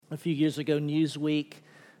A few years ago, Newsweek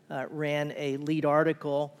ran a lead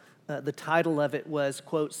article. The title of it was,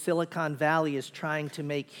 quote, "Silicon Valley is trying to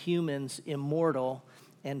make humans immortal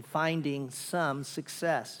and finding some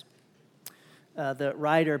success." The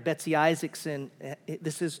writer, Betsy Isaacson,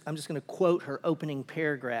 I'm just going to quote her opening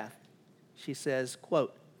paragraph. She says,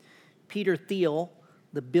 quote, "Peter Thiel,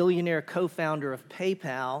 the billionaire co-founder of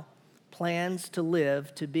PayPal, plans to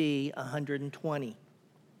live to be 120.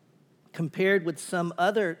 Compared with some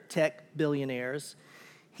other tech billionaires,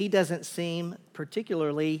 he doesn't seem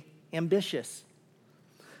particularly ambitious.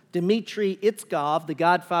 Dmitry Itskov, the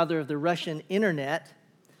godfather of the Russian internet,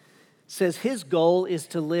 says his goal is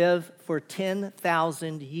to live for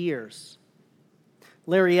 10,000 years.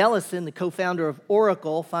 Larry Ellison, the co-founder of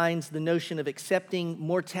Oracle, finds the notion of accepting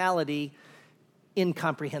mortality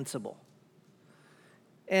incomprehensible."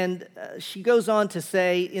 And she goes on to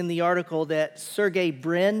say in the article that Sergey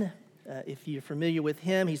Brin, if you're familiar with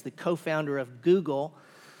him, he's the co-founder of Google.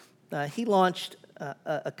 He launched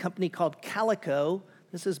a company called Calico.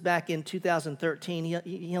 This is back in 2013.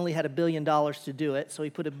 He only had $1 billion to do it, so he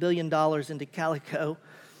put $1 billion into Calico.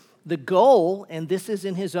 The goal, and this is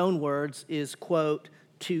in his own words, is, quote,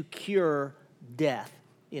 "to cure death,"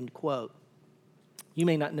 end quote. You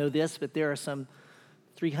may not know this, but there are some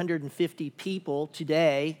 350 people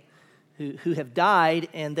today who have died,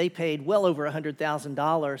 and they paid well over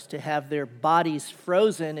 $100,000 to have their bodies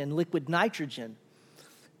frozen in liquid nitrogen.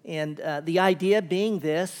 And the idea being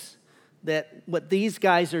this, that what these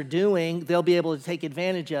guys are doing, they'll be able to take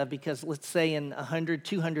advantage of because, let's say, in 100,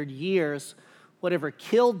 200 years, whatever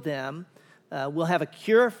killed them, we'll have a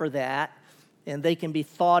cure for that, and they can be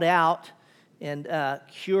thawed out and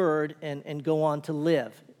cured and go on to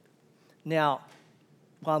live. Now,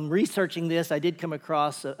 while I'm researching this, I did come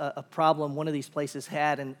across a problem one of these places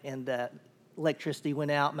had, and electricity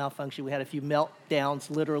went out, malfunction. We had a few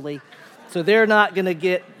meltdowns, literally. So they're not going to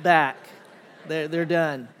get back. They're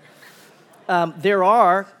done. There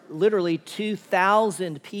are literally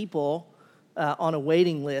 2,000 people on a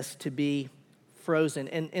waiting list to be frozen.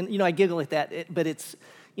 And you know, I giggle at that, but it's,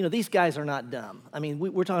 you know, these guys are not dumb. I mean,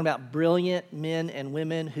 we're talking about brilliant men and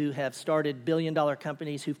women who have started billion-dollar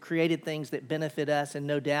companies, who've created things that benefit us, and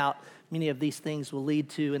no doubt many of these things will lead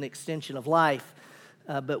to an extension of life.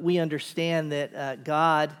 But we understand that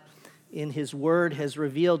God, in His Word, has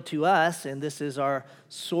revealed to us, and this is our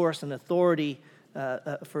source and authority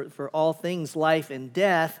for all things life and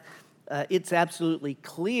death. It's absolutely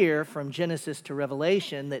clear from Genesis to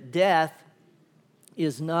Revelation that death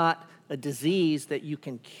is not a disease that you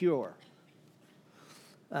can cure.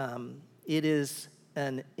 It is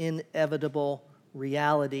an inevitable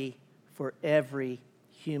reality for every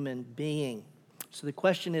human being. So the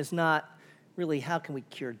question is not really how can we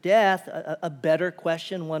cure death. A better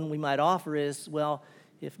question, one we might offer, is, well,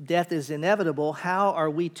 if death is inevitable, how are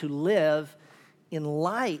we to live in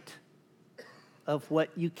light of what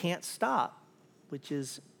you can't stop, which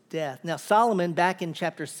is death? Now, Solomon, back in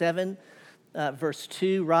chapter 7, verse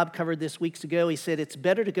 2, Rob covered this weeks ago. He said, "It's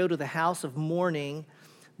better to go to the house of mourning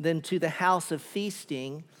than to the house of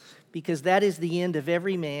feasting, because that is the end of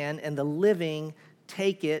every man, and the living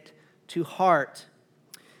take it to heart."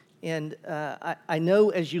 And I know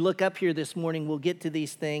as you look up here this morning, we'll get to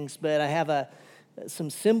these things, but I have some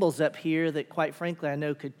symbols up here that, quite frankly, I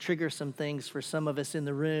know could trigger some things for some of us in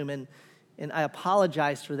the room, and I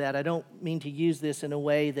apologize for that. I don't mean to use this in a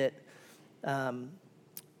way that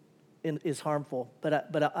is harmful,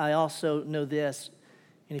 but I also know this,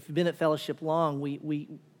 and if you've been at Fellowship long,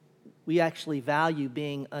 we actually value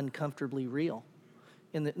being uncomfortably real.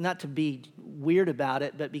 And not to be weird about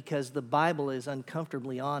it, but because the Bible is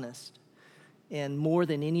uncomfortably honest. And more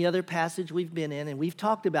than any other passage we've been in, and we've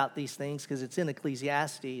talked about these things because it's in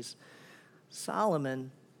Ecclesiastes,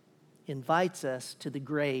 Solomon invites us to the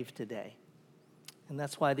grave today. And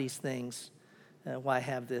that's why these things, why I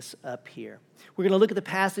have this up here. We're going to look at the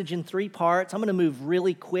passage in 3 parts. I'm going to move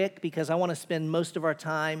really quick because I want to spend most of our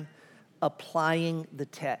time applying the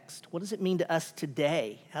text. What does it mean to us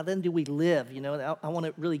today? How then do we live? You know, I want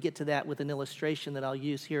to really get to that with an illustration that I'll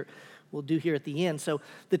use here. We'll do here at the end. So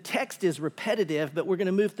the text is repetitive, but we're going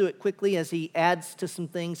to move through it quickly as he adds to some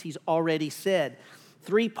things he's already said.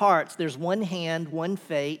 3 parts. There's one hand, one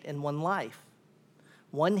fate, and one life.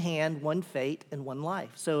 One hand, one fate, and one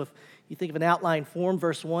life. So if you think of an outline form,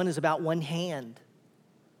 verse 1 is about one hand.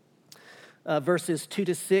 Verses 2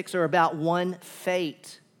 to 6 are about one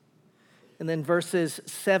fate. And then verses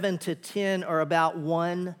 7 to 10 are about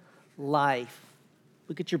one life.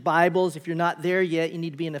 Look at your Bibles. If you're not there yet, you need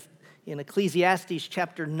to be in Ecclesiastes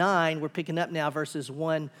chapter 9. We're picking up now verses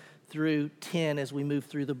 1 through 10 as we move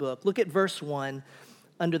through the book. Look at verse 1.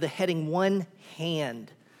 under the heading one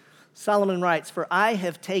hand. Solomon writes, "For I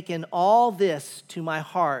have taken all this to my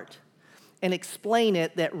heart and explain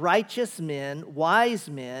it that righteous men, wise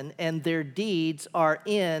men, and their deeds are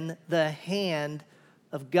in the hand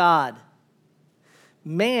of God.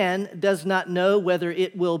 Man does not know whether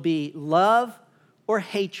it will be love or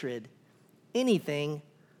hatred. Anything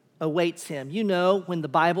awaits him." You know, when the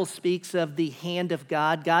Bible speaks of the hand of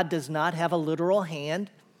God, God does not have a literal hand.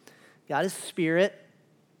 God is spirit.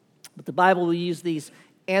 But the Bible will use these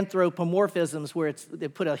anthropomorphisms where they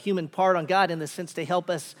put a human part on God in the sense to help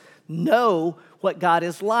us know what God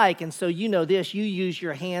is like. And so you know this, you use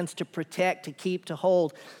your hands to protect, to keep, to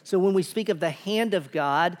hold. So when we speak of the hand of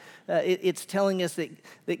God, it's telling us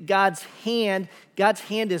that God's hand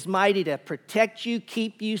is mighty to protect you,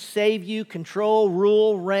 keep you, save you, control,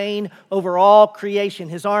 rule, reign over all creation.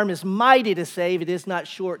 His arm is mighty to save. It is not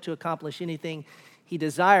short to accomplish anything he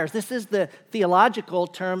desires. This is the theological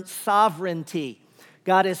term sovereignty.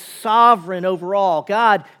 God is sovereign over all.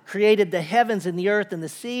 God created the heavens and the earth and the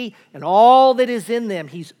sea and all that is in them.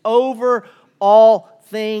 He's over all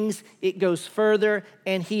things. It goes further,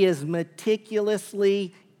 and he is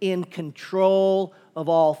meticulously in control of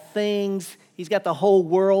all things. He's got the whole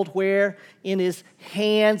world where in his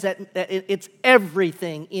hands. It's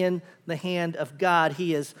everything in the hand of God.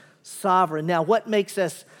 He is sovereign. Now, what makes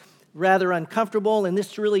us rather uncomfortable, and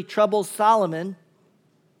this really troubles Solomon,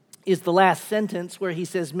 is the last sentence where he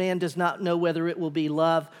says, man does not know whether it will be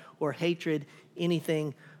love or hatred.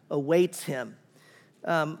 Anything awaits him.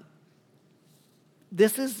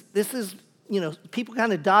 This is people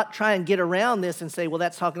kind of try and get around this and say, well,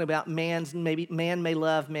 that's talking about maybe man may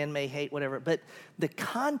love, man may hate, whatever. But the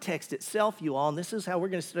context itself, you all, and this is how we're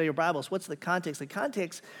going to study our Bibles. What's the context? The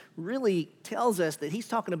context really tells us that he's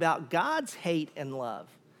talking about God's hate and love.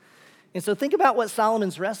 And so think about what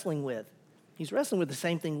Solomon's wrestling with. He's wrestling with the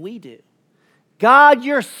same thing we do. God,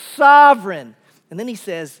 you're sovereign. And then he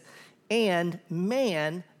says, and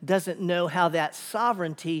man doesn't know how that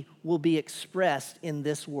sovereignty will be expressed in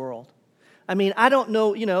this world. I mean, I don't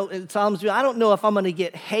know, in Psalms, I don't know if I'm going to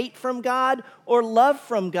get hate from God or love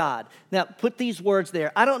from God. Now, put these words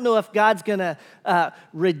there. I don't know if God's going to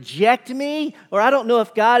reject me, or I don't know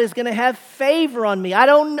if God is going to have favor on me. I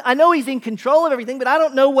know he's in control of everything, but I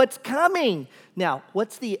don't know what's coming. Now,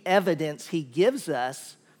 what's the evidence he gives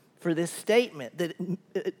us for this statement,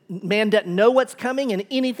 that man doesn't know what's coming and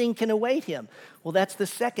anything can await him? Well, that's the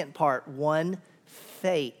second part, one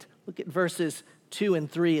fate. Look at verses 2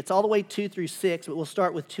 and 3. It's all the way 2 through 6, but we'll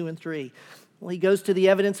start with 2 and 3. Well, he goes to the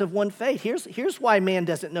evidence of one fate. Here's why man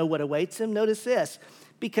doesn't know what awaits him. Notice this,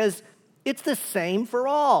 because it's the same for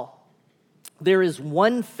all. There is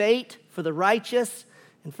one fate for the righteous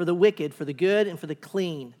and for the wicked, for the good and for the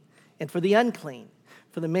clean, and for the unclean,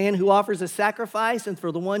 for the man who offers a sacrifice and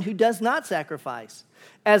for the one who does not sacrifice.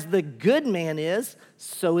 As the good man is,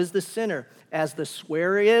 so is the sinner. As the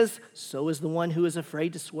swearer is, so is the one who is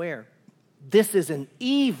afraid to swear. This is an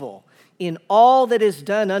evil in all that is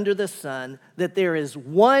done under the sun, that there is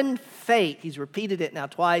one fate, he's repeated it now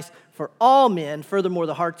twice, for all men. Furthermore,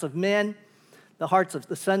 the hearts of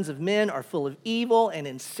the sons of men are full of evil, and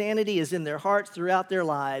insanity is in their hearts throughout their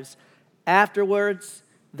lives. Afterwards,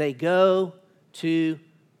 they go to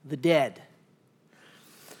the dead.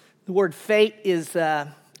 The word fate is,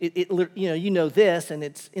 you know this, and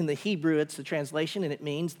it's in the Hebrew, it's the translation, and it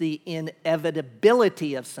means the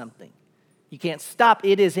inevitability of something. You can't stop.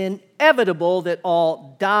 It is inevitable that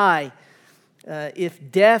all die.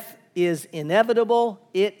 If death is inevitable,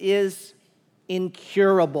 it is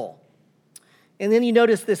incurable. And then you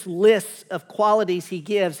notice this list of qualities he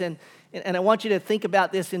gives, and I want you to think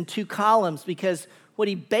about this in two columns, because what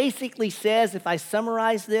he basically says, if I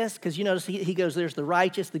summarize this, because you notice he goes, there's the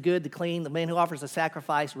righteous, the good, the clean, the man who offers a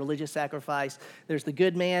sacrifice, religious sacrifice. There's the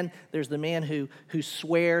good man. There's the man who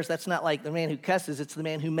swears. That's not like the man who cusses. It's the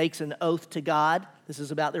man who makes an oath to God. This is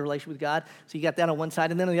about their relationship with God. So you got that on one side.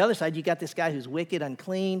 And then on the other side, you got this guy who's wicked,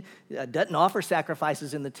 unclean, doesn't offer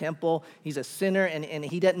sacrifices in the temple. He's a sinner, and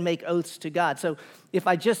he doesn't make oaths to God. So if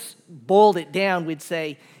I just boiled it down, we'd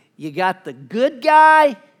say you got the good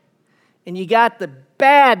guy, and you got the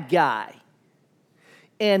bad guy.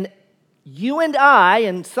 And you and I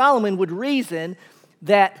and Solomon would reason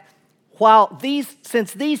that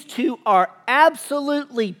since these two are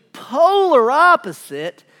absolutely polar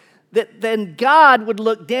opposite, that then God would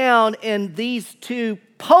look down and these two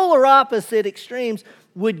polar opposite extremes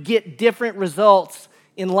would get different results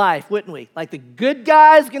in life, wouldn't we? Like the good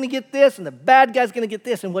guy's going to get this and the bad guy's going to get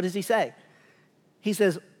this. And what does he say? He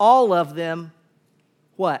says all of them,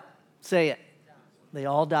 what? Say it. They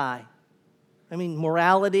all die. I mean,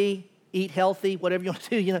 morality eat healthy, whatever you want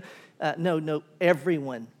to do, no,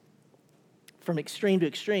 everyone, from extreme to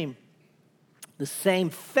extreme. The same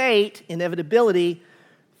fate, inevitability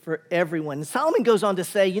for everyone. And Solomon goes on to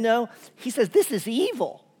say, he says, this is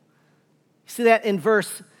evil. You see that in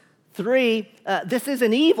verse 3, this is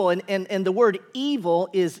an evil, and the word evil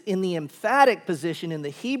is in the emphatic position in the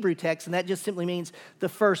Hebrew text, and that just simply means the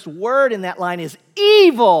first word in that line is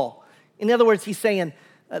evil. In other words, he's saying,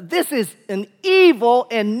 this is an evil,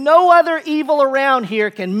 and no other evil around here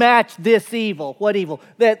can match this evil. What evil?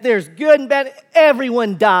 That there's good and bad,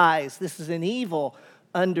 everyone dies. This is an evil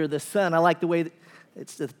under the sun. I like the way that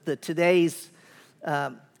it's the today's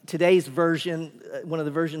version, one of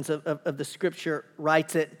the versions of the scripture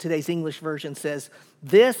writes it. Today's English version says,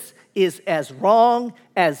 this is as wrong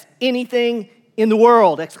as anything in the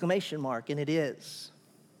world, ! And it is.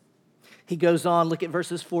 He goes on, look at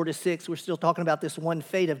verses 4 to 6. We're still talking about this one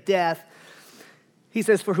fate of death. He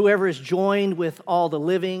says, for whoever is joined with all the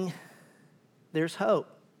living, there's hope.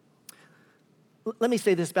 Let me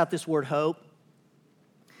say this about this word hope.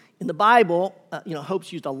 In the Bible,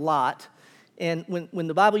 hope's used a lot. And when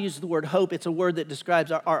the Bible uses the word hope, it's a word that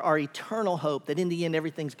describes our eternal hope, that in the end,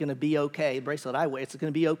 everything's going to be okay. The bracelet I wear, it's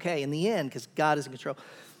going to be okay in the end because God is in control.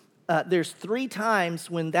 There's 3 times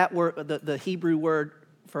when that word, the Hebrew word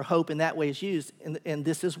for hope in that way is used, and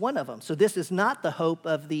this is one of them. So this is not the hope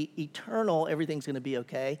of the eternal, everything's going to be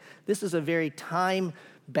okay. This is a very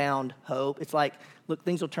time-bound hope. It's like, look,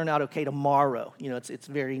 things will turn out okay tomorrow. It's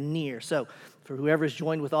very near. So for whoever is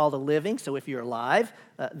joined with all the living, so if you're alive,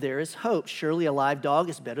 there is hope. Surely a live dog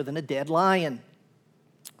is better than a dead lion.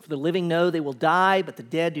 For the living know they will die, but the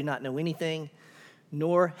dead do not know anything,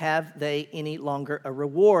 nor have they any longer a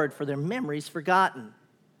reward, for their memories forgotten.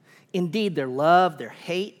 Indeed, their love, their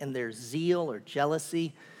hate, and their zeal or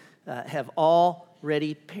jealousy have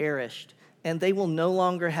already perished, and they will no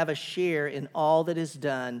longer have a share in all that is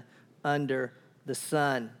done under the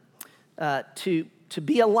sun. To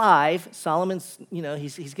be alive, Solomon's,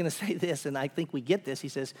 he's going to say this, and I think we get this. He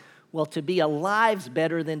says, well, to be alive's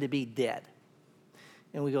better than to be dead.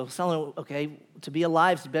 And we go, Solomon, okay, to be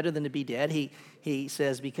alive's better than to be dead. He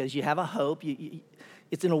says, because you have a hope.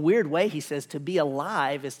 It's in a weird way, he says, to be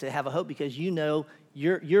alive is to have a hope because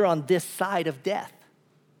you're on this side of death.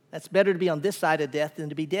 That's better to be on this side of death than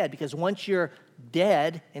to be dead, because once you're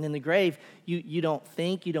dead and in the grave, you don't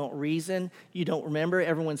think, you don't reason, you don't remember,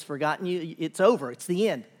 everyone's forgotten you. It's over, it's the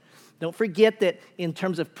end. Don't forget that in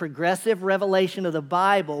terms of progressive revelation of the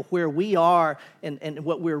Bible, where we are and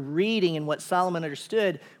what we're reading and what Solomon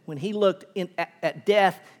understood, when he looked at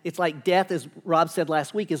death, it's like death, as Rob said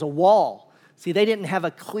last week, is a wall. See, they didn't have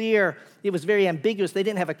it was very ambiguous. They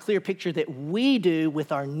didn't have a clear picture that we do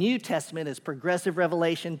with our New Testament as progressive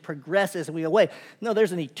revelation progresses and we go, wait, no,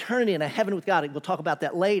 there's an eternity and a heaven with God. We'll talk about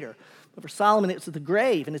that later. But for Solomon, it's the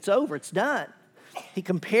grave and it's over, it's done. He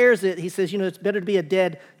compares it, he says, it's better to be a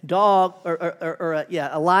dead dog or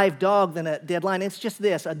a live dog than a dead lion. It's just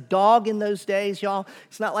this, a dog in those days, y'all,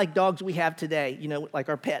 it's not like dogs we have today, like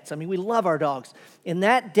our pets. I mean, we love our dogs. In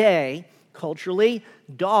that day, culturally,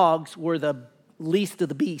 dogs were the least of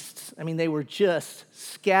the beasts. I mean, they were just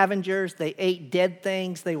scavengers. They ate dead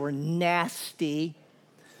things. They were nasty.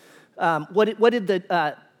 What did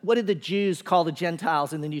the Jews call the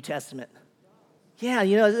Gentiles in the New Testament? Yeah,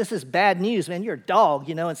 this is bad news, man. You're a dog,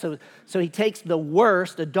 And so he takes the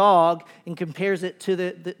worst, a dog, and compares it to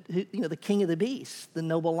the king of the beasts, the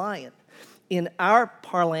noble lion. In our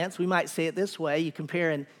parlance, we might say it this way: you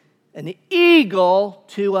compare an eagle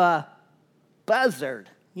to a buzzard,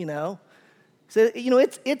 So,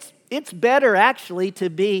 it's better actually to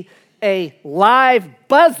be a live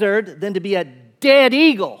buzzard than to be a dead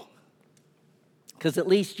eagle, because at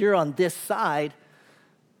least you're on this side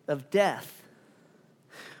of death.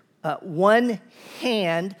 One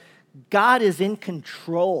hand, God is in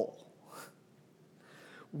control.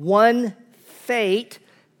 One fate,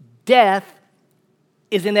 death,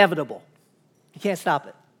 is inevitable. You can't stop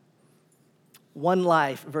it. One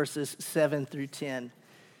life, verses 7 through 10.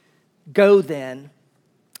 Go then,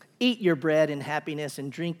 eat your bread in happiness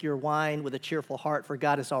and drink your wine with a cheerful heart, for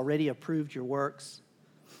God has already approved your works.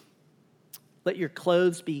 Let your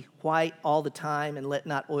clothes be white all the time, and let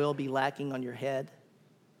not oil be lacking on your head.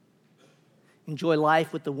 Enjoy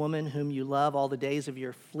life with the woman whom you love all the days of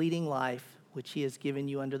your fleeting life, which he has given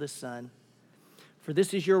you under the sun. For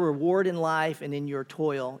this is your reward in life and in your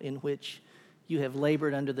toil, in which you have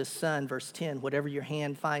labored under the sun. Verse 10, whatever your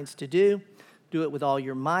hand finds to do, do it with all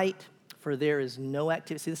your might, for there is no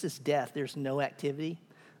activity. See, this is death. There's no activity.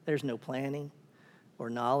 There's no planning or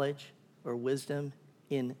knowledge or wisdom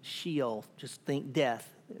in Sheol. Just think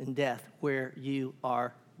death, in death, where you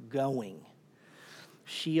are going.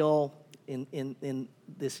 Sheol in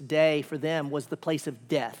this day for them was the place of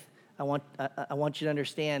death. I want you to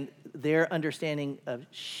understand their understanding of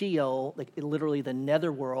Sheol, like literally the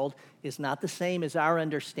netherworld, is not the same as our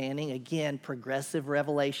understanding. Again, progressive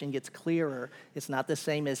revelation gets clearer. It's not the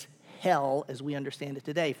same as hell as we understand it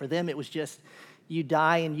today. For them, it was just you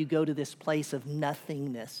die and you go to this place of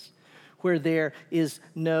nothingness where there is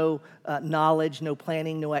no knowledge, no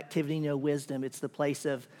planning, no activity, no wisdom. It's the place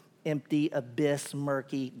of empty, abyss,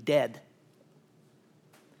 murky, dead.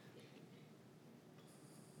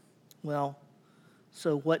 Well,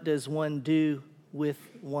 so what does one do with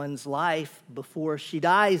one's life before she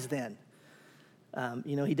dies then?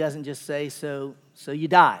 He doesn't just say, so you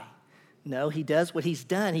die. No, he does what he's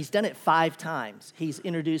done. He's done it 5 times. He's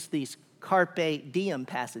introduced these carpe diem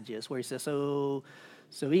passages where he says, so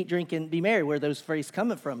eat, drink, and be merry, where those phrases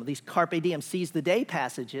coming from. These carpe diem, seize the day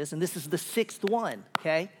passages, and this is the 6th one,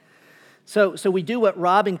 okay? So we do what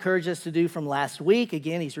Rob encouraged us to do from last week.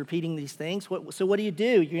 Again, he's repeating these things. So what do?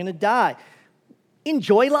 You're going to die.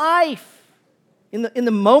 Enjoy life. In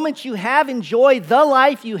the moments you have, enjoy the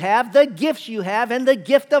life you have, the gifts you have, and the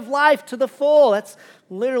gift of life to the full. That's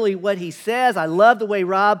literally what he says. I love the way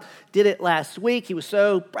Rob did it last week. He was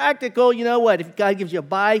so practical. You know what? If God gives you a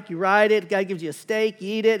bike, you ride it. If God gives you a steak,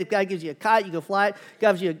 you eat it. If God gives you a kite, you go fly it. If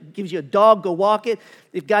God gives you a dog, go walk it.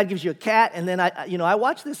 If God gives you a cat, and then I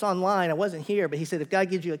watched this online. I wasn't here, but he said, if God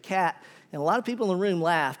gives you a cat, and a lot of people in the room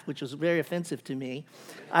laughed, which was very offensive to me.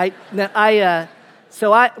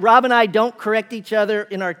 So Rob and I don't correct each other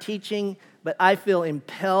in our teaching, but I feel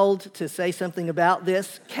impelled to say something about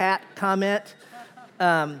this cat comment.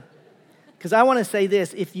 Because I want to say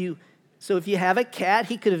this, if you have a cat,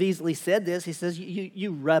 he could have easily said this. He says,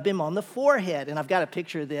 you rub him on the forehead. And I've got a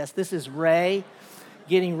picture of this. This is Ray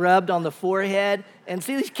getting rubbed on the forehead. And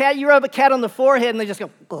see, you rub a cat on the forehead, and they just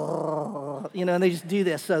go, and they just do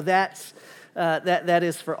this. So that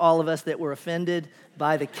is for all of us that were offended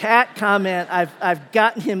by the cat comment. I've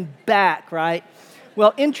gotten him back, right?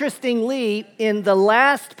 Well, interestingly, in the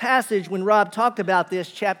last passage when Rob talked about this,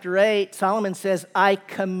 chapter 8, Solomon says, I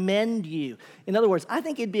commend you. In other words, I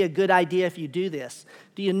think it'd be a good idea if you do this.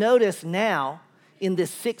 Do you notice now, in this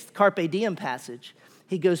 6th Carpe Diem passage,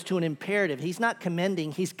 he goes to an imperative. He's not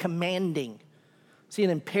commending, he's commanding. See, an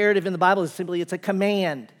imperative in the Bible is simply, it's a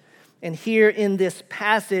command. And here in this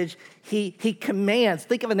passage, he commands.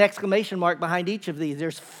 Think of an exclamation mark behind each of these.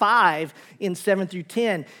 There's 5 in 7 through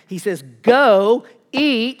 10. He says, go,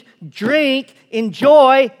 eat, drink,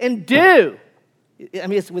 enjoy, and do. I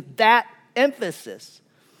mean, it's with that emphasis.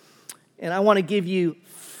 And I want to give you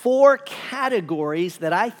 4 categories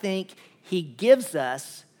that I think he gives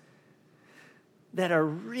us that are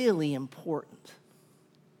really important.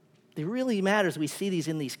 They really matter as we see these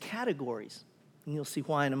in these categories. And you'll see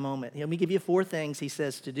why in a moment. Let me give you 4 things he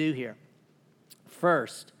says to do here.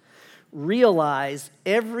 First, realize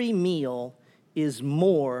every meal is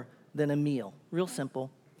more than a meal. Real simple.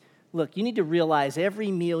 Look, you need to realize every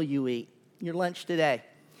meal you eat, your lunch today,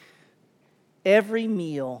 every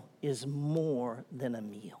meal is more than a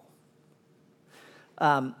meal.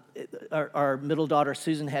 Our middle daughter,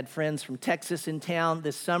 Susan, had friends from Texas in town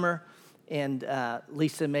this summer. And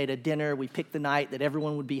Lisa made a dinner. We picked the night that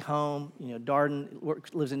everyone would be home. Darden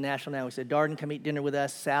lives in Nashville now. We said, Darden, come eat dinner with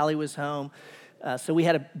us. Sally was home. So we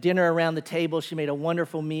had a dinner around the table. She made a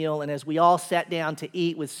wonderful meal. And as we all sat down to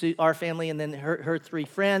eat with our family and then her 3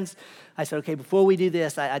 friends, I said, okay, before we do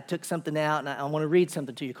this, I took something out, and I want to read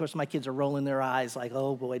something to you. Of course, my kids are rolling their eyes like,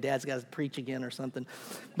 oh, boy, Dad's got to preach again or something.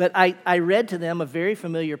 But I read to them a very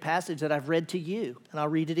familiar passage that I've read to you, and I'll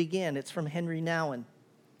read it again. It's from Henry Nouwen.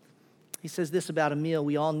 He says this about a meal: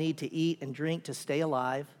 we all need to eat and drink to stay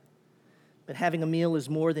alive, but having a meal is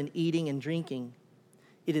more than eating and drinking.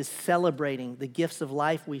 It is celebrating the gifts of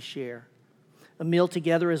life we share. A meal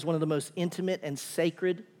together is one of the most intimate and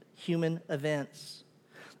sacred human events.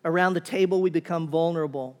 Around the table, we become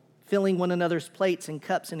vulnerable, filling one another's plates and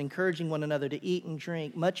cups and encouraging one another to eat and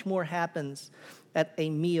drink. Much more happens at a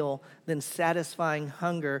meal than satisfying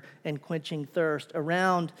hunger and quenching thirst.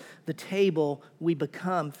 Around the table, we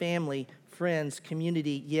become family, friends,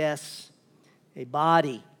 community, yes, a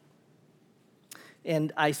body.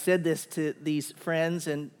 And I said this to these friends,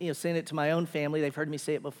 and saying it to my own family. They've heard me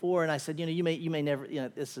say it before, and I said, you may never,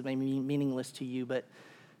 this may be meaningless to you, but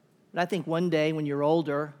I think one day when you're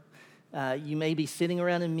older, you may be sitting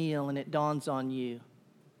around a meal, and it dawns on you,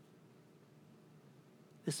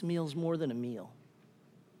 this meal's more than a meal.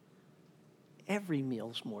 Every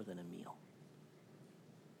meal's more than a meal.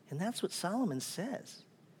 And that's what Solomon says.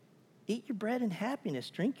 Eat your bread in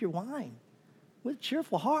happiness, drink your wine with a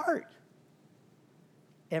cheerful heart.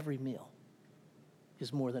 every meal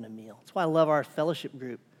is more than a meal. That's why I love our fellowship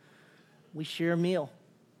group. We share a meal.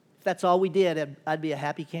 If that's all we did, I'd be a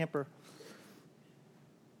happy camper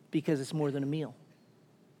because it's more than a meal.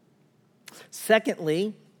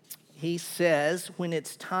 Secondly, he says, when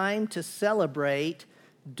it's time to celebrate,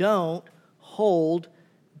 don't hold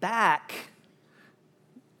back.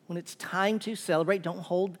 When it's time to celebrate, don't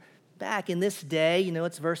hold back. In this day,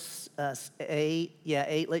 it's verse 8. Yeah,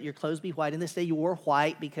 8, let your clothes be white. In this day, you wore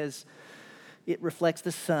white because it reflects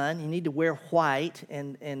the sun. You need to wear white,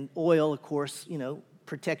 and oil, of course,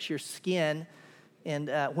 protects your skin. And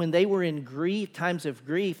when they were in times of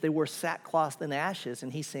grief, they wore sackcloth and ashes.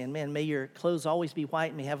 And he's saying, man, may your clothes always be white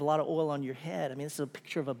and may have a lot of oil on your head. I mean, this is a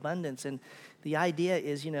picture of abundance. And the idea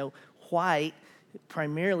is, white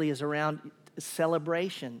primarily is around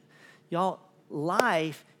celebration. Y'all,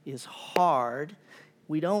 life is hard.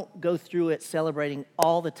 We don't go through it celebrating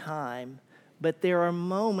all the time. But there are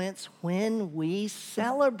moments when we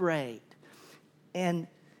celebrate. And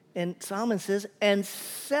Solomon says, and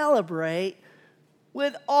celebrate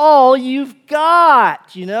with all you've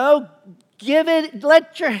got, Give it,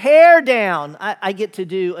 let your hair down. I get to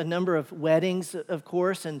do a number of weddings, of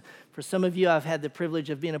course, and for some of you, I've had the privilege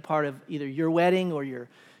of being a part of either your wedding or your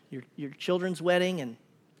children's wedding. And,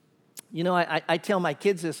 I tell my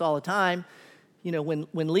kids this all the time. When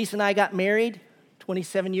Lisa and I got married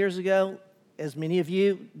 27 years ago, as many of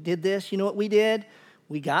you did this, you know what we did?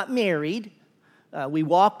 We got married. We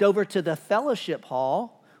walked over to the fellowship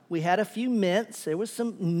hall. We had a few mints. There was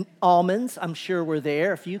some almonds, I'm sure were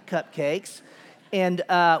there, a few cupcakes. And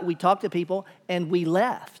we talked to people, and we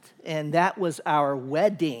left. And that was our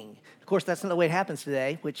wedding. Of course, that's not the way it happens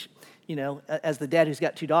today, which, as the dad who's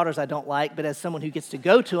got 2 daughters, I don't like. But as someone who gets to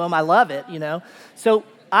go to them, I love it, So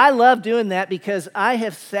I love doing that because I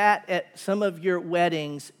have sat at some of your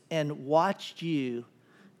weddings and watched you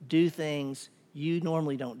do things you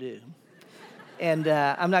normally don't do. And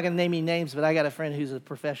I'm not going to name any names, but I got a friend who's a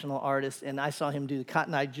professional artist, and I saw him do the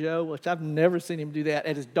Cotton Eye Joe, which I've never seen him do that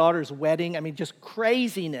at his daughter's wedding. I mean, just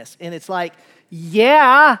craziness. And it's like,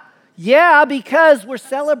 yeah, because we're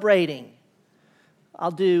celebrating. I'll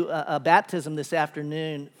do a baptism this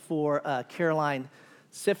afternoon for Caroline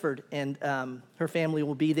Sifford, and her family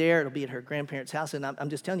will be there. It'll be at her grandparents' house, and I'm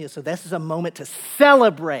just telling you, so this is a moment to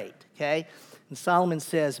celebrate, okay? And Solomon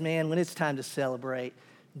says, man, when it's time to celebrate,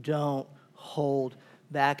 don't hold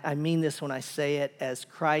back. I mean this when I say it. As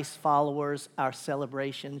Christ followers, our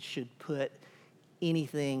celebration should put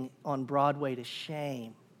anything on Broadway to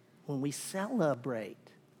shame when we celebrate.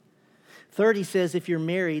 Third, he says, if you're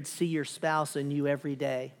married, see your spouse anew every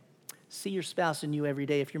day. See your spouse anew every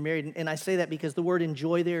day if you're married. And I say that because the word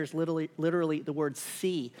enjoy there is literally the word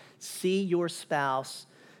see. See your spouse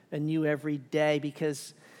anew every day,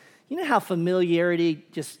 because you know how familiarity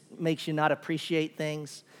just makes you not appreciate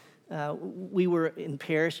things? We were in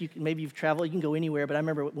Paris. Maybe you've traveled. You can go anywhere. But I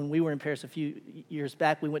remember when we were in Paris a few years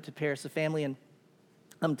back, we went to Paris, the family. And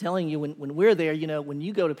I'm telling you, when we're there, when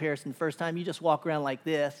you go to Paris the first time, you just walk around like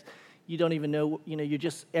this. You don't even know, you're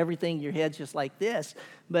just, everything, your head's just like this.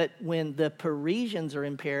 But when the Parisians are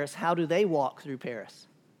in Paris, how do they walk through Paris?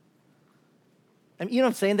 I mean, you know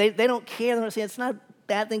what I'm saying? They don't care. They're not saying it's not a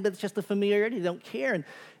bad thing, but it's just the familiarity. They don't care.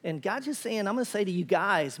 And God's just saying, I'm going to say to you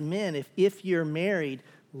guys, men, if you're married,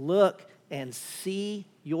 look and see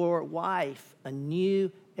your wife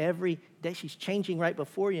anew every day. She's changing right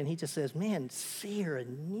before you. And he just says, man, see her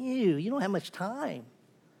anew. You don't have much time.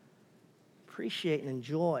 Appreciate and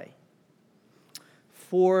enjoy.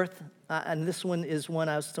 Fourth, and this one is one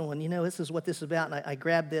I was telling, this is what this is about. And I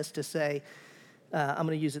grabbed this to say, I'm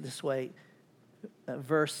going to use it this way.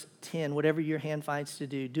 Verse 10, whatever your hand finds to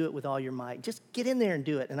do, do it with all your might. Just get in there and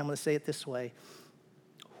do it. And I'm going to say it this way.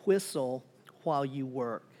 Whistle while you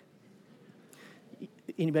work.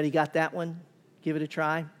 Anybody got that one? Give it a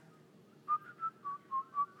try.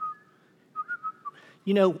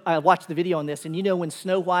 I watched the video on this, and when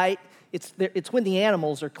Snow White, it's when the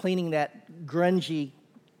animals are cleaning that grungy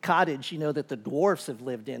cottage, that the dwarfs have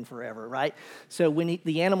lived in forever, right? So when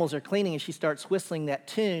the animals are cleaning and she starts whistling that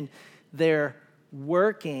tune, they're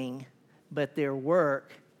working, but their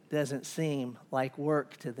work doesn't seem like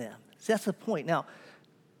work to them. So that's the point. Now,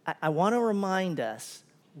 I want to remind us,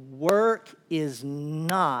 work is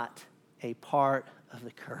not a part of the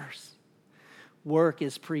curse. Work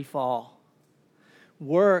is pre-fall.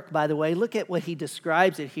 Work, by the way, look at what he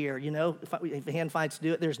describes it here. If a hand finds to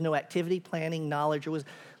do it, there's no activity, planning, knowledge, or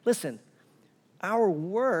wisdom. Listen, our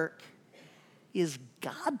work is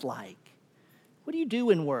godlike. What do you do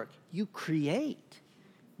in work? You create.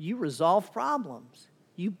 You resolve problems.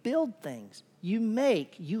 You build things. You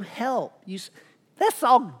make. You help. That's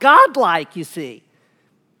all godlike, you see.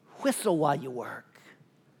 Whistle while you work.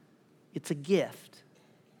 It's a gift.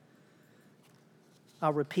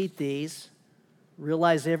 I'll repeat these.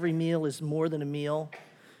 Realize every meal is more than a meal.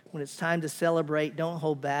 When it's time to celebrate, don't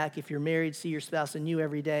hold back. If you're married, see your spouse anew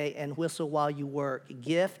every day and whistle while you work.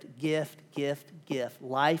 Gift, gift, gift, gift.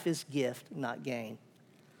 Life is gift, not gain.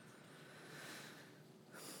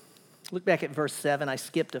 Look back at verse 7. I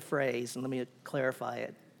skipped a phrase, and let me clarify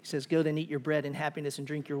it. He says, go then eat your bread in happiness and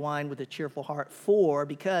drink your wine with a cheerful heart.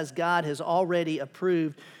 Because God has already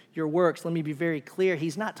approved your works. Let me be very clear.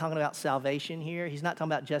 He's not talking about salvation here. He's not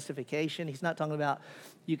talking about justification. He's not talking about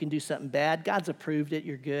you can do something bad. God's approved it.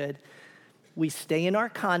 You're good. We stay in our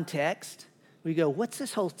context. We go, what's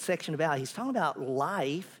this whole section about? He's talking about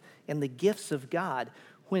life and the gifts of God.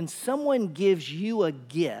 When someone gives you a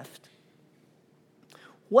gift,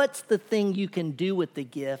 what's the thing you can do with the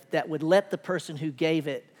gift that would let the person who gave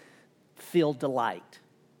it feel delight?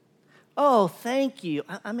 Oh, thank you.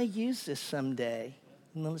 I may use this someday.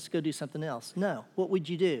 And then let's go do something else. No. What would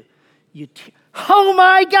you do? Oh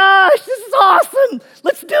my gosh, this is awesome.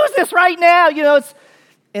 Let's do this right now. It's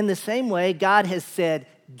in the same way God has said,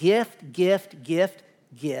 gift, gift, gift,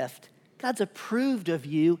 gift. God's approved of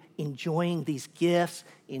you enjoying these gifts.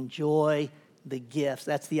 Enjoy the gifts.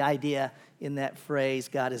 That's the idea in that phrase.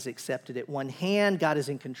 God has accepted it. One hand, God is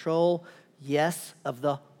in control, yes, of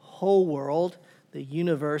the whole world. The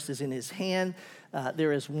universe is in his hand.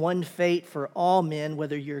 There is one fate for all men,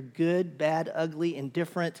 whether you're good, bad, ugly,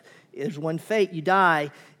 indifferent. There's one fate. You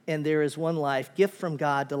die, and there is one life. Gift from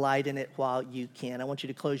God. Delight in it while you can. I want you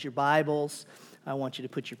to close your Bibles. I want you to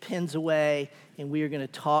put your pens away, and we are going to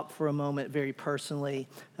talk for a moment very personally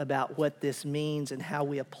about what this means and how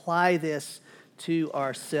we apply this to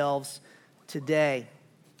ourselves today.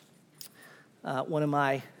 One of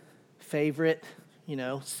my favorite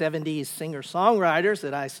 70s singer-songwriters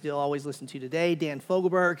that I still always listen to today, Dan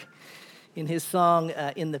Fogelberg, in his song,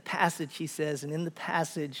 In the Passage, he says, and in the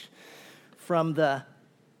passage from the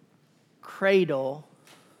cradle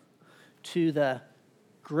to the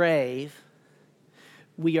grave,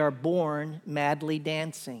 we are born madly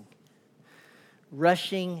dancing,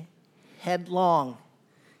 rushing headlong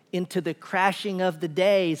into the crashing of the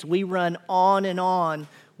days. We run on and on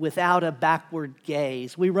without a backward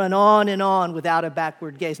gaze. We run on and on without a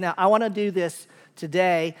backward gaze. Now, I want to do this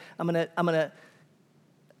today. I'm going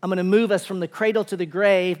to move us from the cradle to the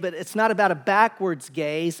grave, but it's not about a backwards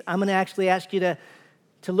gaze. I'm going to actually ask you to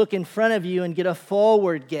look in front of you and get a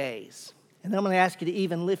forward gaze. And then I'm going to ask you to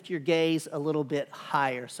even lift your gaze a little bit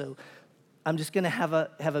higher. So I'm just going to have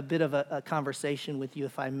a bit of a conversation with you,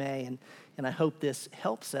 if I may, and I hope this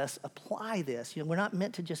helps us apply this. We're not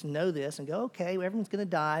meant to just know this and go, okay, everyone's going to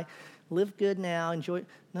die, live good now, enjoy.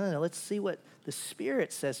 No, let's see what the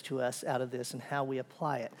Spirit says to us out of this and how we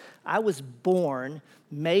apply it. I was born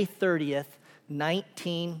May 30th,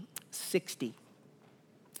 1960.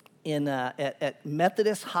 At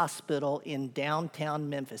Methodist Hospital in downtown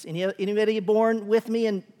Memphis. Anybody born with me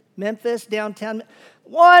in Memphis, downtown?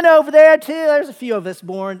 One over there, too. There's a few of us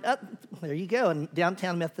born. There you go, in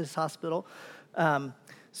downtown Methodist Hospital.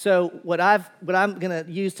 So what I'm going to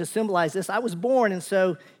use to symbolize this, I was born, and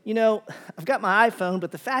so, I've got my iPhone,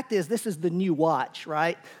 but the fact is, this is the new watch,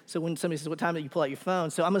 right? So when somebody says, what time did you pull out your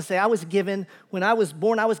phone? So I'm going to say when I was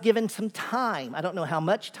born, I was given some time. I don't know how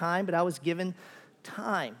much time, but I was given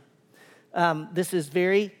time. This is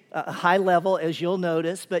very high level, as you'll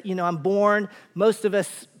notice, but, I'm born. Most of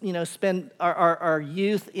us, spend our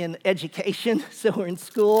youth in education, so we're in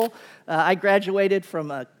school. I graduated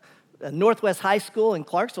from Northwest High School in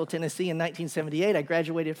Clarksville, Tennessee in 1978. I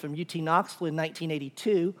graduated from UT Knoxville in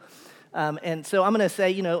 1982. And so I'm going to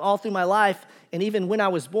say, all through my life, and even when I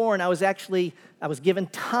was born, I was given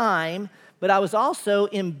time, but I was also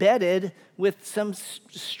embedded with some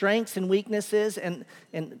strengths and weaknesses, and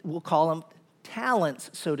we'll call them talents,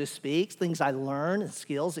 so to speak, things I learned, and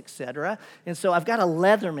skills, etc. And so I've got a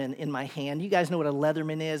Leatherman in my hand. You guys know what a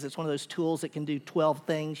Leatherman is. It's one of those tools that can do 12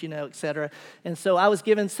 things, etc. And so I was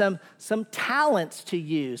given some talents to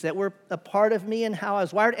use that were a part of me and how I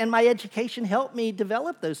was wired, and my education helped me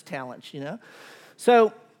develop those talents,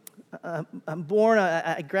 So I'm born,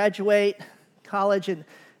 I graduate college, and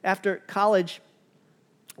after college,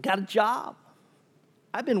 got a job.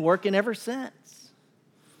 I've been working ever since.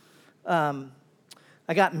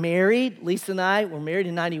 I got married. Lisa and I were married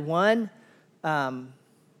in 91.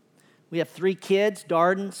 We have 3 kids,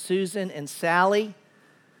 Darden, Susan, and Sally.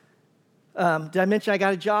 Did I mention I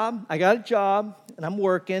got a job? I got a job, and I'm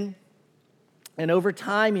working. And over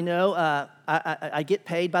time, I get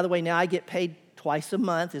paid. By the way, now I get paid twice a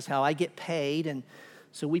month is how I get paid. And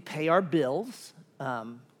so we pay our bills.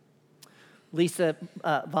 Lisa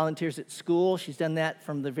volunteers at school. She's done that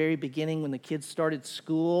from the very beginning when the kids started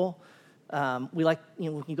school. We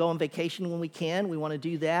can go on vacation when we can. We want to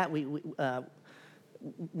do that. Did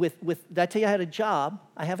I tell you I had a job?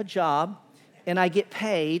 I have a job, and I get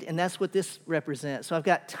paid, and that's what this represents. So I've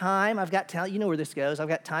got time, I've got talent. You know where this goes. I've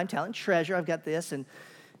got time, talent, and treasure. I've got this, and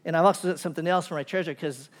I've also done something else for my treasure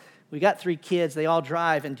because we got 3 kids. They all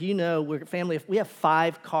drive, and do you know we're a family? We have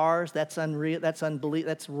 5 cars. That's unreal. That's unbelievable.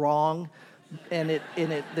 That's wrong.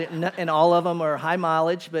 And all of them are high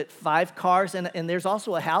mileage, but 5 cars, and there's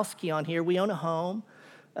also a house key on here. We own a home.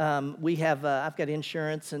 We have I've got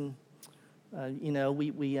insurance, and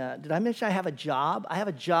did I mention I have a job? I have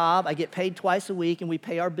a job. I get paid twice a week, and we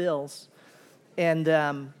pay our bills. And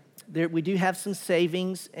we do have some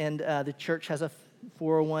savings, and the church has a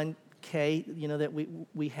 401k, that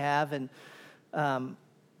we have, and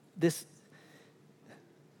this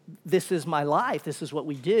is my life. This is what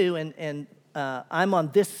we do, and I'm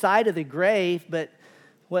on this side of the grave, but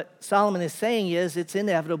what Solomon is saying is it's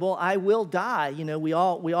inevitable. I will die. We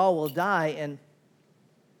all will die, and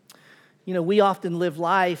we often live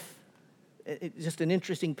life. Just an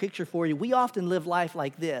interesting picture for you. We often live life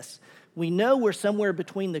like this. We know we're somewhere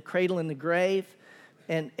between the cradle and the grave,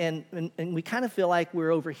 and we kind of feel like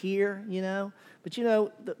we're over here, But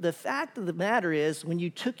the fact of the matter is, when you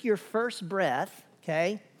took your first breath,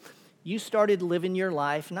 okay, you started living your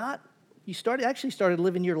life started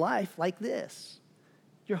living your life like this.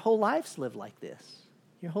 Your whole life's lived like this.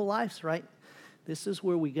 Your whole life's right. This is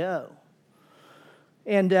where we go.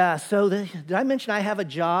 And did I mention I have a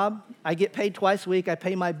job? I get paid twice a week. I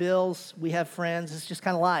pay my bills. We have friends. It's just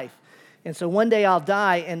kind of life. And so one day I'll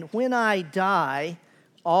die. And when I die,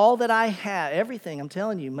 all that I have, everything, I'm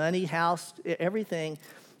telling you, money, house, everything,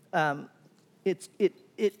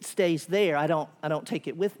 it stays there. I don't take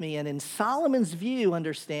it with me. And in Solomon's view,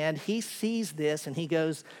 understand, he sees this and he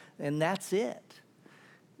goes, and that's it.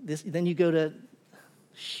 Then you go to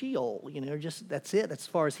Sheol, that's it. That's as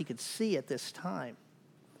far as he could see at this time.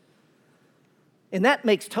 And that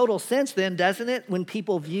makes total sense then, doesn't it? When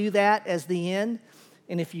people view that as the end.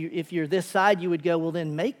 And if you're this side, you would go, well,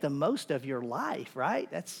 then make the most of your life, right?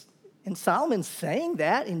 And Solomon's saying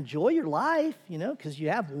that. Enjoy your life, because you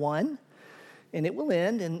have one. And it will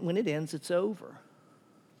end, and when it ends, it's over.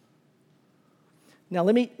 Now,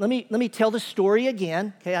 let me tell the story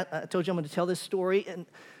again. Okay, I told you I'm going to tell this story, and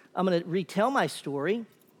I'm going to retell my story.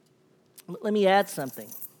 Let me add something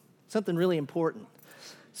really important.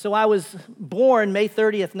 So I was born May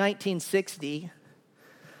 30th, 1960.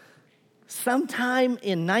 Sometime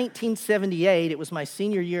in 1978, it was my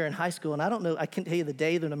senior year in high school, and I don't know, I can't tell you the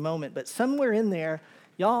day in a moment, but somewhere in there,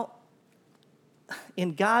 y'all,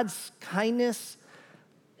 in God's kindness,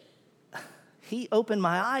 he opened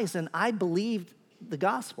my eyes, and I believed the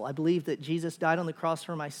gospel. I believed that Jesus died on the cross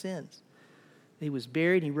for my sins. He was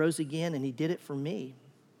buried, he rose again, and he did it for me.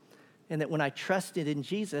 And that when I trusted in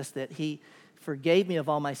Jesus, that he forgave me of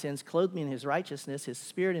all my sins, clothed me in his righteousness, his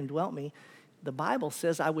spirit indwelt me. The Bible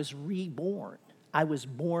says I was reborn. I was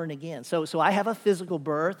born again. So I have a physical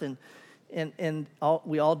birth, and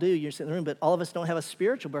we all do. You're sitting in the room, but all of us don't have a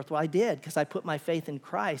spiritual birth. Well, I did, because I put my faith in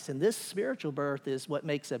Christ. And this spiritual birth is what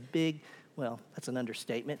makes that's an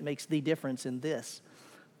understatement. It makes the difference in this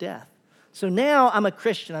death. So now I'm a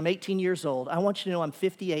Christian. I'm 18 years old. I want you to know I'm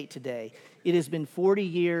 58 today. It has been 40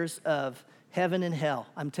 years of heaven and hell.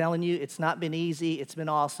 I'm telling you, it's not been easy. It's been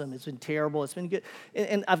awesome. It's been terrible. It's been good.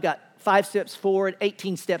 And I've got 5 steps forward,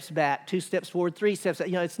 18 steps back, 2 steps forward, 3 steps back.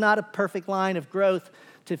 It's not a perfect line of growth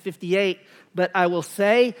to 58. But I will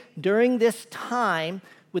say, during this time,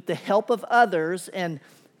 with the help of others and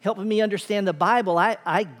helping me understand the Bible,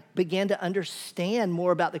 I began to understand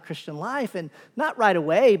more about the Christian life. And not right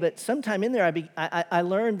away, but sometime in there, I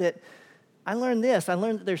learned this. I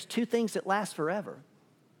learned that there's 2 things that last forever.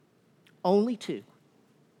 Only 2.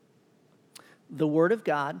 The Word of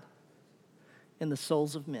God and the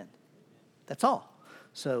souls of men. That's all.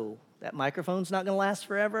 So that microphone's not going to last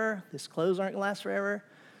forever. This clothes aren't going to last forever.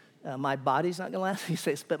 My body's not going to last. He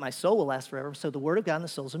says, but my soul will last forever. So the Word of God and the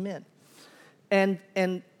souls of men. And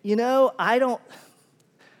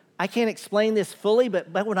I can't explain this fully,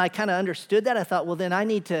 but when I kind of understood that, I thought, well, then I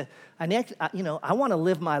want to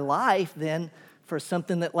live my life then for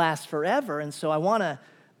something that lasts forever. And so I want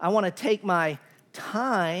to take my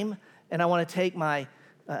time, and I want to take my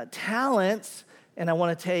talents, and I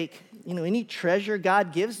want to take, any treasure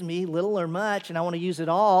God gives me, little or much, and I want to use it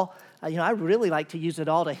all. I really like to use it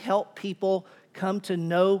all to help people come to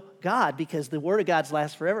know God, because the Word of God's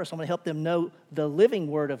lasts forever. So I'm going to help them know the living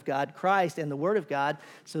Word of God, Christ, and the Word of God,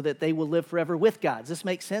 so that they will live forever with God. Does this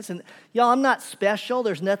make sense? And y'all, I'm not special.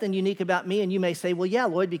 There's nothing unique about me. And you may say, well, yeah,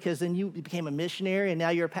 Lloyd, because then you became a missionary and now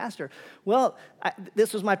you're a pastor. Well,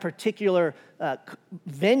 this was my particular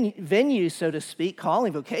venue, so to speak,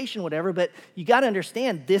 calling, vocation, whatever. But you got to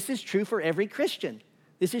understand, this is true for every Christian.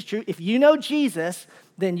 This is true. If you know Jesus,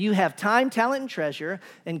 then you have time, talent, and treasure,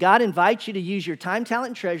 and God invites you to use your time, talent,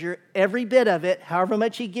 and treasure, every bit of it, however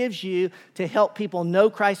much he gives you, to help people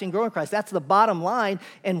know Christ and grow in Christ. That's the bottom line.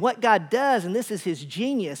 And what God does, and this is his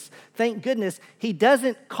genius, thank goodness, he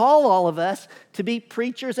doesn't call all of us to be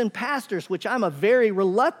preachers and pastors, which I'm a very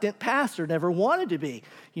reluctant pastor, never wanted to be,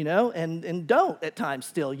 and don't at times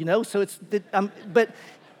still, So but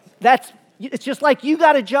it's just like you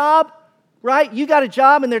got a job, right? You got a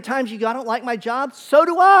job, and there are times you go, I don't like my job. So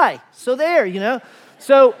do I. So there,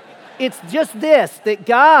 So it's just this, that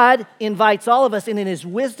God invites all of us, and in his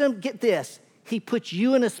wisdom, get this, he puts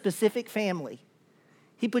you in a specific family.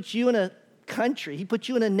 He puts you in a country. He puts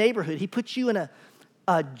you in a neighborhood. He puts you in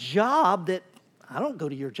a job that, I don't go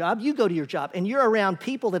to your job. You go to your job, and you're around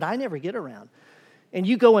people that I never get around. And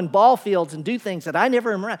you go in ball fields and do things that I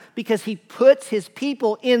never am around, because he puts his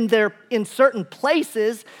people in certain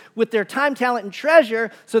places with their time, talent, and treasure,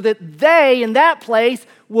 so that they, in that place,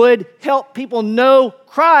 would help people know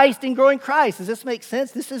Christ and grow in Christ. Does this make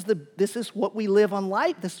sense? This is what we live on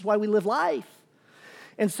life. This is why we live life.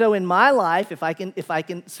 And so in my life, if I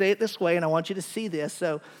can say it this way, and I want you to see this,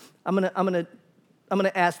 so I'm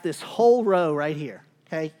gonna ask this whole row right here,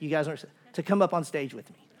 okay? You guys are to come up on stage with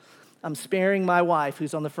me. I'm sparing my wife,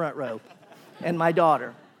 who's on the front row, and my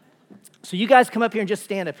daughter. So you guys come up here and just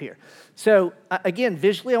stand up here. So again,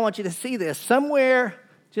 visually, I want you to see this. Somewhere,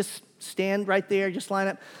 just stand right there, just line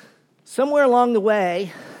up. Somewhere along the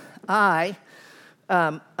way,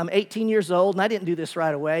 I'm 18 years old, and I didn't do this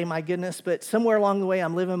right away, my goodness, but somewhere along the way,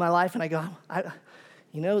 I'm living my life, and I go,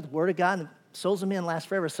 the Word of God and the souls of men last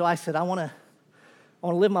forever. So I said, I want to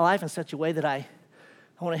live my life in such a way that I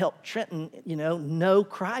want to help Trenton, know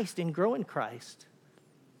Christ and grow in Christ.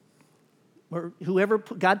 Or whoever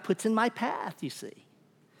God puts in my path, you see.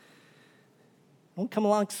 I want to come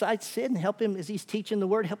alongside Sid and help him as he's teaching the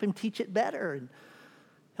Word, help him teach it better and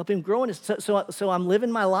help him grow in it. So I'm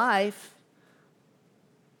living my life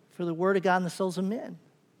for the Word of God and the souls of men.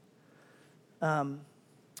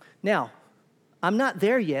 Now, I'm not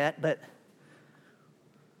there yet, but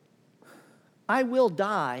I will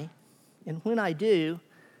die, and when I do,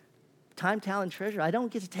 time, talent, treasure, I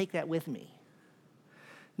don't get to take that with me.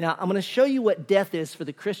 Now, I'm going to show you what death is for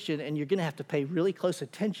the Christian, and you're going to have to pay really close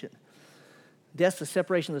attention. Death's the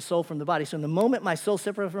separation of the soul from the body. So in the moment my soul's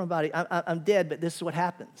separated from my body, I'm dead, but this is what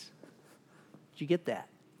happens. Did you get that?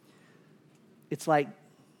 It's like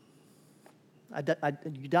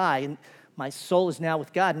you die, and my soul is now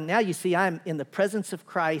with God. And now you see I'm in the presence of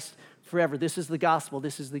Christ forever. This is the gospel.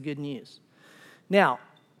 This is the good news. Now,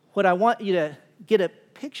 what I want you to get a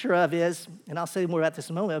picture of is, and I'll say more about this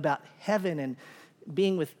in a moment, about heaven and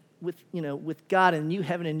being with God and new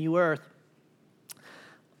heaven and new earth.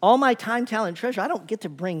 All my time, talent, and treasure, I don't get to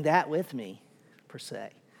bring that with me, per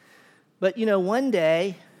se. But, one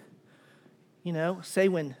day, say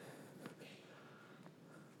when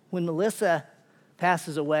Melissa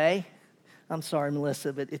passes away, I'm sorry,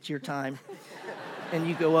 Melissa, but it's your time, and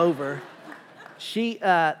you go over. She,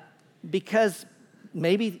 because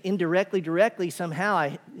maybe indirectly, directly, somehow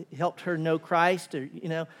I helped her know Christ, or,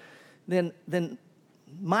 then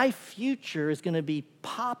my future is going to be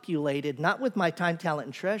populated, not with my time, talent,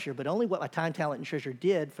 and treasure, but only what my time, talent, and treasure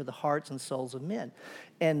did for the hearts and souls of men.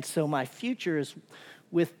 And so my future is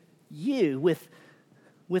with you, with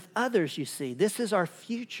others, you see. This is our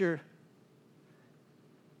future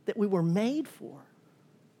that we were made for.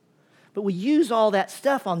 But we use all that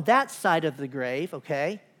stuff on that side of the grave,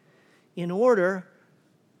 okay, in order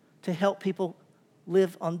to help people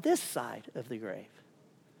live on this side of the grave.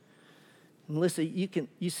 Melissa,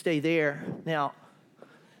 you stay there. Now,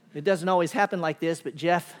 it doesn't always happen like this, but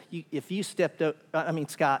Jeff, if you stepped up,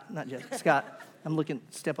 Scott, not Jeff, Scott, I'm looking,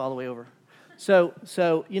 step all the way over. So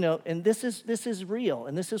and this is real,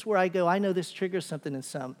 and this is where I go. I know this triggers something in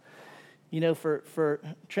some. For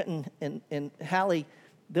Trenton and Hallie,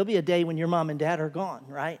 there'll be a day when your mom and dad are gone,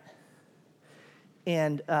 right?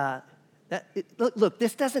 And look,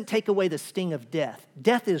 this doesn't take away the sting of death.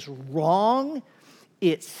 Death is wrong.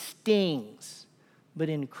 It stings. But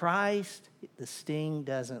in Christ, the sting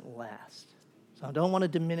doesn't last. So I don't want to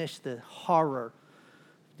diminish the horror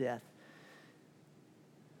of death.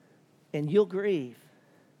 And you'll grieve.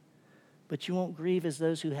 but you won't grieve as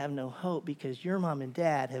those who have no hope, because your mom and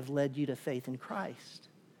dad have led you to faith in Christ.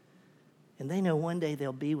 And they know one day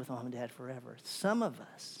they'll be with mom and dad forever. Some of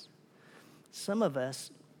us,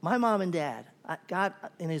 my mom and dad, God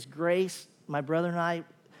in his grace, my brother and I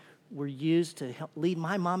were used to help lead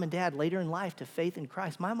my mom and dad later in life to faith in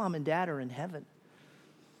Christ. My mom and dad are in heaven.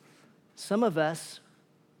 Some of us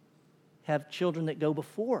have children that go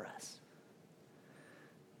before us.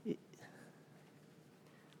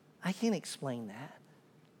 I can't explain that.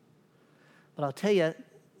 But I'll tell you,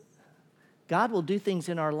 God will do things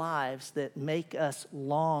in our lives that make us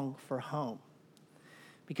long for home.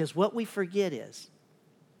 Because what we forget is,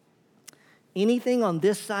 anything on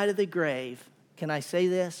this side of the grave, can I say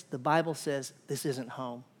this? The Bible says this isn't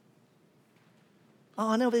home. Oh,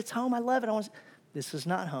 I know, but it's home. I love it. This is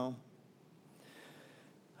not home.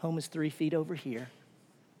 Home is 3 feet over here.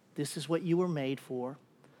 This is what you were made for.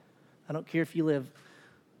 I don't care if you live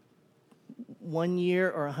 1 year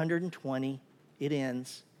or 120, it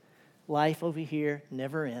ends. Life over here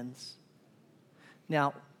never ends.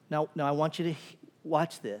 Now, I want you to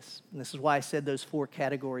watch this. And this is why I said those 4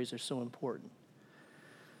 categories are so important.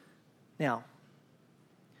 Now,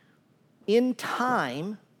 in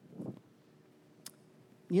time,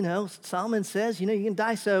 Solomon says, you can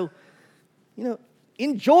die, so,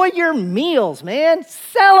 enjoy your meals, man.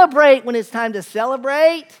 Celebrate when it's time to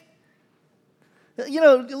celebrate.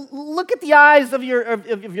 Look at the eyes of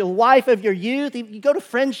your wife, of your youth. You go to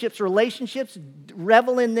friendships, relationships,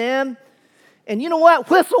 revel in them. And you know what?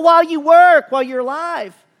 Whistle while you work, while you're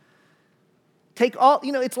alive.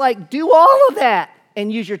 It's like do all of that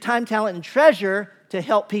and use your time, talent, and treasure to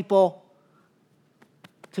help people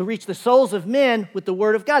to reach the souls of men with the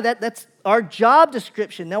word of God. That's our job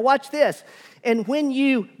description. Now watch this. And when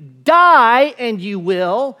you die, and you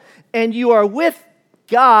will, and you are with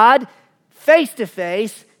God face to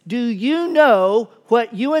face, do you know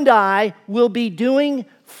what you and I will be doing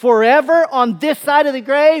forever on this side of the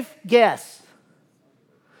grave? Guess.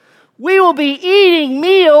 We will be eating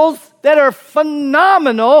meals that are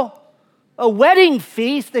phenomenal, a wedding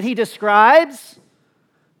feast that he describes.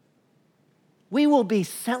 We will be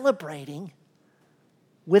celebrating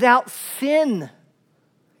without sin.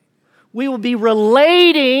 We will be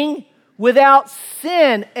relating without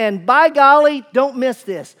sin. And by golly, don't miss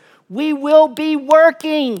this. We will be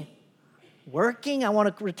working. Working? I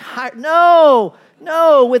want to retire. No,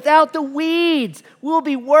 without the weeds. We'll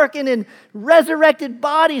be working in resurrected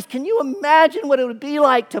bodies. Can you imagine what it would be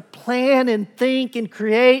like to plan and think and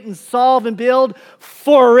create and solve and build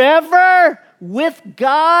forever with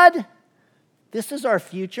God? This is our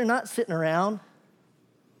future, not sitting around.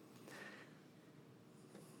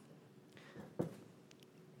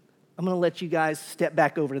 I'm going to let you guys step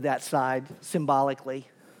back over to that side symbolically.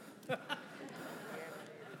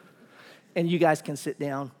 And you guys can sit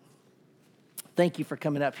down. Thank you for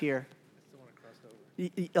coming up here. I still want to cross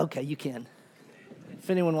over. Okay, you can. If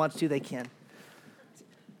anyone wants to, they can.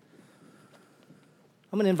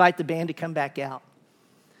 I'm going to invite the band to come back out.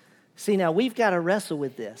 See, now we've got to wrestle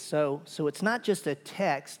with this. So it's not just a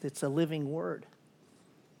text, it's a living word.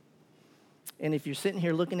 And if you're sitting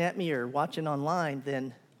here looking at me or watching online,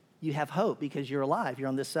 then you have hope because you're alive. You're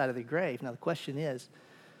on this side of the grave. Now the question is,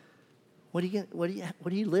 what are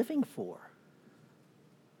you living for?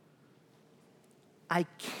 I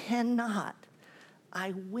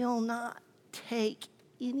will not take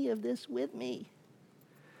any of this with me.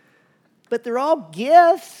 But they're all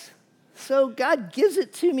gifts. So God gives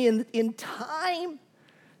it to me in time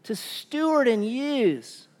to steward and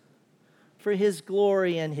use for his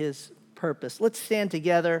glory and his purpose. Let's stand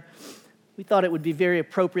together. We thought it would be very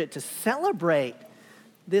appropriate to celebrate.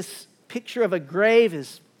 This picture of a grave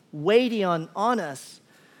is weighty on us.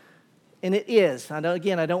 And it is. I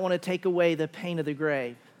don't want to take away the pain of the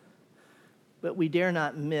grave. But we dare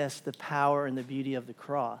not miss the power and the beauty of the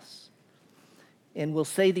cross. And we'll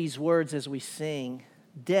say these words as we sing.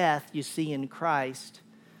 Death, you see, in Christ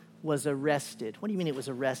was arrested. What do you mean it was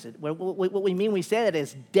arrested? What we mean we say that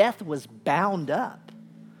is death was bound up.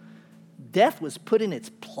 Death was put in its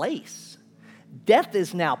place. Death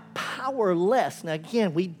is now powerless. Now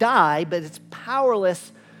again, we die, but it's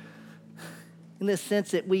powerless in the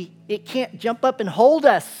sense that it can't jump up and hold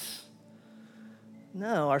us.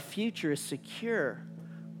 No, our future is secure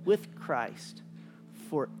with Christ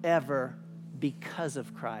forever because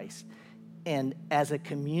of Christ. And as a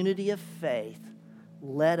community of faith,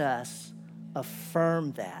 let us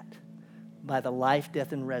affirm that by the life,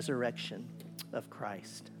 death, and resurrection of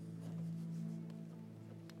Christ.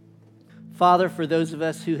 Father, for those of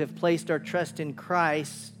us who have placed our trust in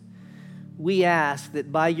Christ, we ask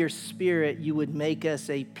that by your Spirit you would make us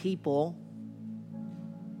a people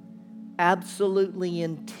absolutely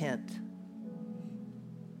intent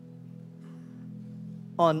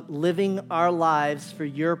on living our lives for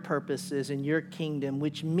your purposes and your kingdom,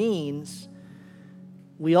 which means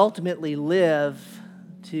we ultimately live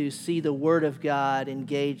to see the Word of God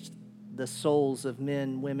engage the souls of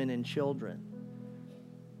men, women, and children.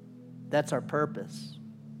 That's our purpose,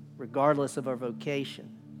 regardless of our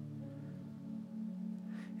vocation.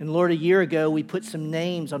 And Lord, a year ago, we put some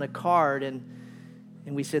names on a card and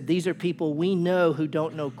we said, these are people we know who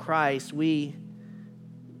don't know Christ. We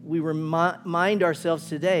remind ourselves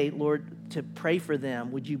today, Lord, to pray for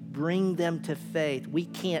them. Would you bring them to faith? We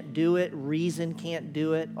can't do it. Reason can't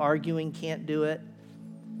do it. Arguing can't do it.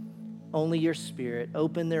 Only your Spirit.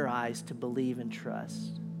 Open their eyes to believe and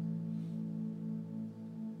trust.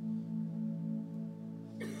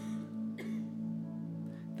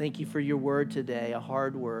 Thank you for your word today, a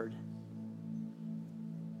hard word,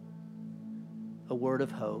 a word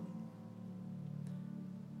of hope.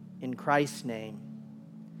 In Christ's name,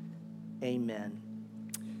 amen.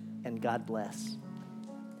 And God bless.